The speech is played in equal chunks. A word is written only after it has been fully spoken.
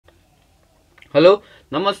Hello,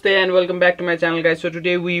 Namaste and welcome back to my channel guys. So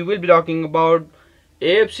today we will be talking about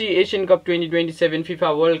AFC Asian Cup 2027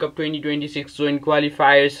 FIFA World Cup 2026 joint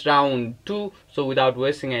qualifiers round 2. So without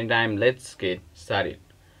wasting any time, let's get started.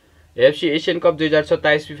 AFC Asian Cup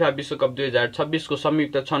 2027 FIFA विश्व cup 2026 को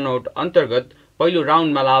संयुक्त छनौट अन्तर्गत पहिलो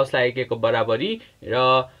राउन्डमा लाओसलाई एकेको बराबरी र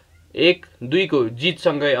 1-2 को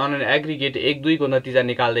जितसँगै अन एग्रिगेट 1-2 को नतिजा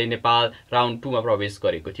निकाल्दै नेपाल राउन्ड 2 मा प्रवेश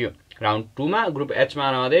गरेको थियो। राउन्ड 2 मा ग्रुप एच मा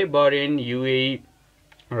रहँदै बहरेन, युएई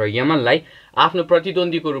र यमनलाई आफ्नो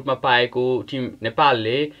प्रतिद्वन्द्वीको रूपमा पाएको टिम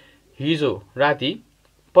नेपालले हिजो राति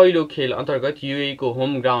पहिलो खेल अन्तर्गत युएई को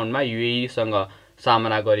होम ग्राउन्डमा युएई सँग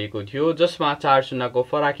सामना गरेको थियो, जसमा 4-0 को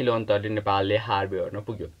फराकिलो अन्तरले नेपालले हार बेहोर्न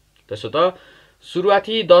पुग्यो। त्यसो त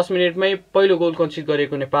सुरुवाती 10 मिनेटमै पहिलो गोल कन्सिड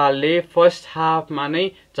गरेको नेपालले फर्स्ट हाफमा नै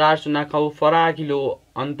 4-0 को फराकिलो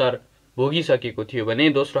अन्तर भोगिसकेको थियो भने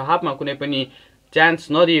दोस्रो हाफमा कुनै पनि चान्स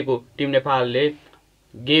नदिएको टिम नेपालले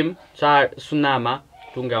गेम 4-0 मा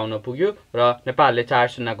टुङ्गाउन पुग्यो र नेपालले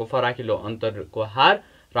 4-0 को फराकिलो अन्तरको हार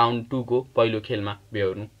राउन्ड 2 को पहिलो खेलमा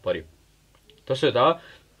बेहोर्नु पर्यो। त्यसो त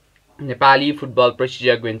नेपाली फुटबल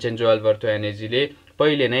प्रशिक्षक भेन्सेन्जो अल्बर्टो एनेजीले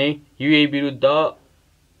पहिले नै युएई विरुद्ध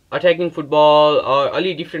अट्याकिङ फुटबल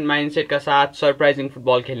अलि डिफ्रेन्ट माइन्डसेटका साथ सरप्राइजिङ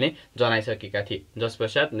फुटबल खेल्ने जनाइसकेका थिए,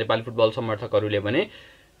 जसपश्चात नेपाली फुटबल समर्थकहरूले भने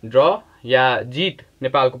ड्र या जित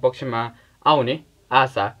नेपालको पक्षमा आउने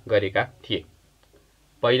आशा गरेका थिए।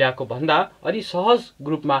 पहिलाको भन्दा अलि सहज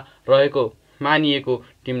ग्रुपमा रहेको मानिएको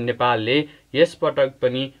टिम नेपालले यस पटक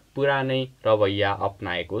पनि पुरानै रवैया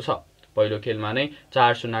अपनाएको छ। पहिलो खेलमा नै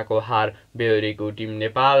 4-0 को हार बेहोरेको टिम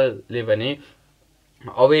नेपालले भने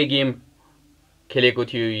अवे गेम खेलेको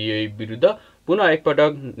थियो युएई विरुद्ध। पुनः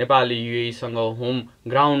एकपटक नेपालले युएई सँग होम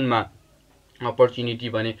ग्राउन्डमा अपर्च्युनिटी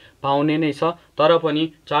भने पाउने नै छ, तर पनि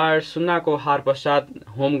 4-0 को हार पश्चात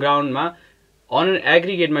होम ग्राउन्डमा अन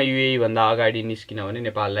एग्रिगेटमा युएई भन्दा अगाडि निस्किन भने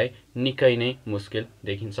नेपाललाई निकै नै मुस्किल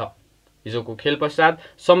देखिन्छ। हिजोको खेल पश्चात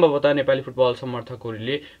सम्भवतः नेपाली फुटबल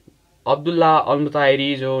समर्थकहरूले अब्दुल्ला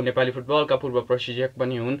अल्मुताइरी जो नेपाली फुटबलका पूर्व प्रशिक्षक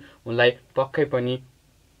पनि हुन्, उनलाई पक्कै पनि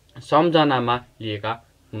सम्झनामा लिएका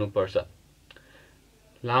हुनुपर्छ।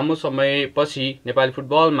 लामो समयपछि नेपाली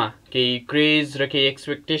फुटबलमा केही क्रेज र केही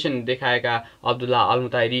एक्सपेक्टेसन देखाएका अब्दुल्ला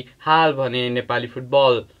अल्मुताइरी हाल भने नेपाली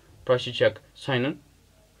फुटबल प्रशिक्षक छैनन्।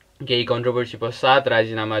 केही कन्ट्रोभर्सी पश्चात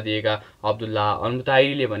राजीनामा दिएका अब्दुल्ला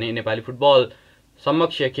अल्मुताइरीले भने नेपाली फुटबल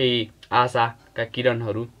समक्ष केही आशाका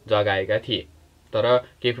किरणहरू जगाएका थिए, तर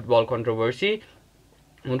केही फुटबल कन्ट्रोभर्सी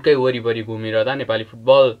उनकै वरिपरि घुमिरहँदा नेपाली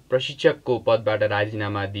फुटबल प्रशिक्षकको पदबाट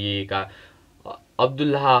राजीनामा दिएका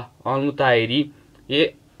अब्दुल्ला अल्मुताइरी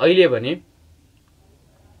अहिले भने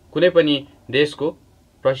कुनै पनि देशको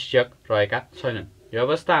प्रशिक्षक रहेका छैनन्। यो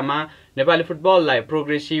अवस्थामा नेपाली फुटबललाई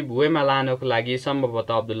प्रोग्रेसिभ वेमा लानको लागि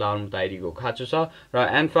सम्भवतः अब्दुल्ला अल्मुताइरीको खाँचो छ र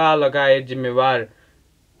एन्फा लगायत जिम्मेवार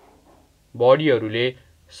बडीहरूले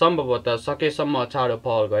सम्भवतः सकेसम्म चाँडो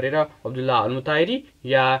पहल गरेर अब्दुल्ला अल्मुताइरी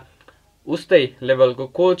या उस्तै लेभलको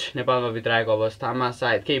कोच नेपालमा भित्राएको अवस्थामा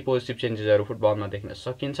सायद केही पोजिटिभ चेन्जेसहरू फुटबलमा देख्न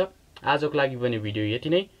सकिन्छ। आजको लागि पनि भिडियो यति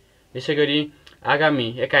नै। यसैगरी आगामी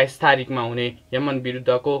 21 तारिकमा हुने यमन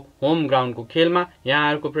विरुद्धको होम ग्राउन्डको खेलमा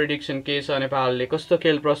यहाँहरूको प्रेडिक्सन के छ, नेपालले कस्तो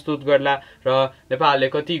खेल प्रस्तुत गर्ला र नेपालले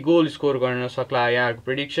कति गोल स्कोर गर्न सक्ला, यहाँहरूको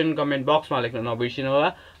प्रेडिक्सन कमेन्ट बक्समा लेख्न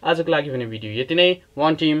नबिर्सिनुहोला। आजको लागि भने भिडियो यति नै।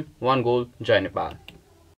 1 टिम 1 गोल। जय नेपाल।